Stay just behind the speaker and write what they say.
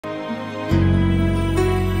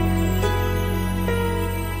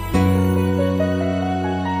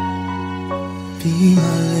Be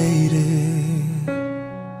my lady,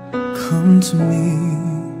 come to me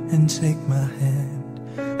and take my hand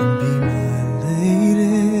and be my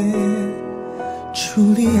lady.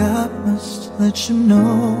 Truly I must let you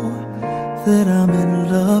know that I'm in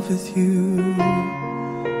love with you.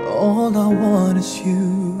 All I want is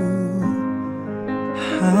you,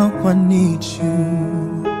 how I need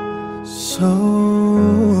you.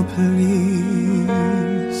 So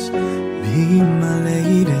please be my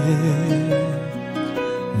lady.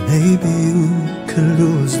 Maybe you could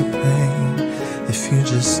lose the pain if you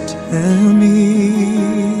just tell me.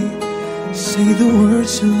 Say the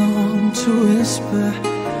words you long to whisper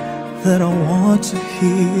that I want to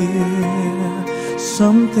hear.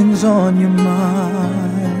 Something's on your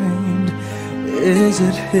mind. Is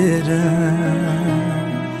it hidden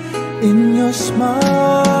in your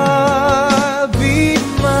smile? Be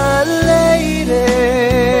my lady.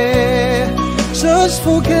 Just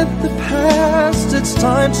forget the past. It's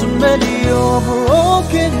time to mend your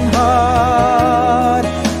broken heart.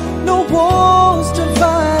 No walls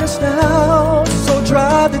divide us now, so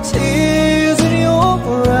dry the tears in your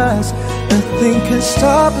eyes. Nothing can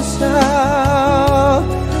stop us now.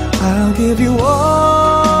 I'll give you all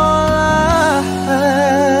I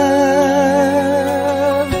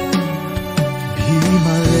have. Be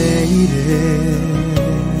my lady.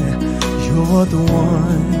 You're the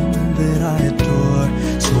one that I adore,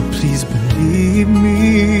 so please believe me.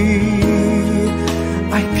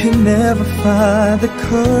 I can never find the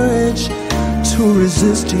courage to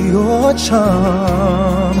resist your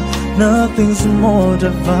charm. Nothing's more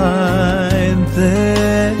divine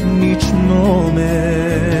than each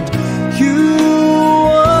moment you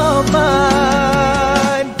are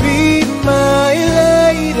mine. Be my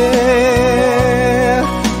lady.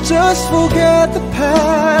 Just forget the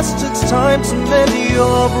past. It's time to mend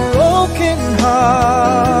your broken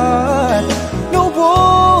heart. No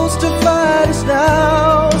walls divide us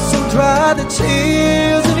now, so dry the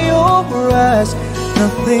tears in your eyes.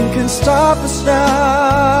 Nothing can stop us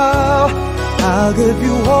now. I'll give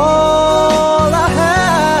you all I have.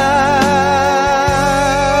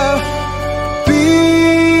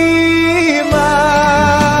 Be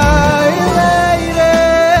my lady.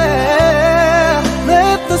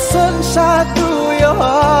 Let the sun shine through your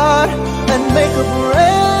heart and make a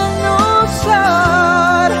brand new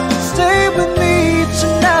start. Stay with me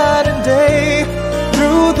tonight and day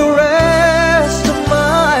through the rest of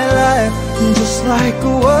my life. Just like a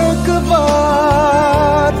work of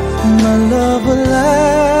art, my love will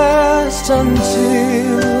last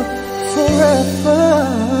until forever.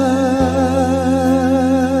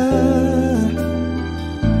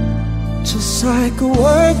 Just like a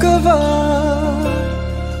work of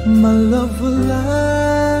art, my love will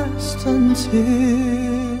last until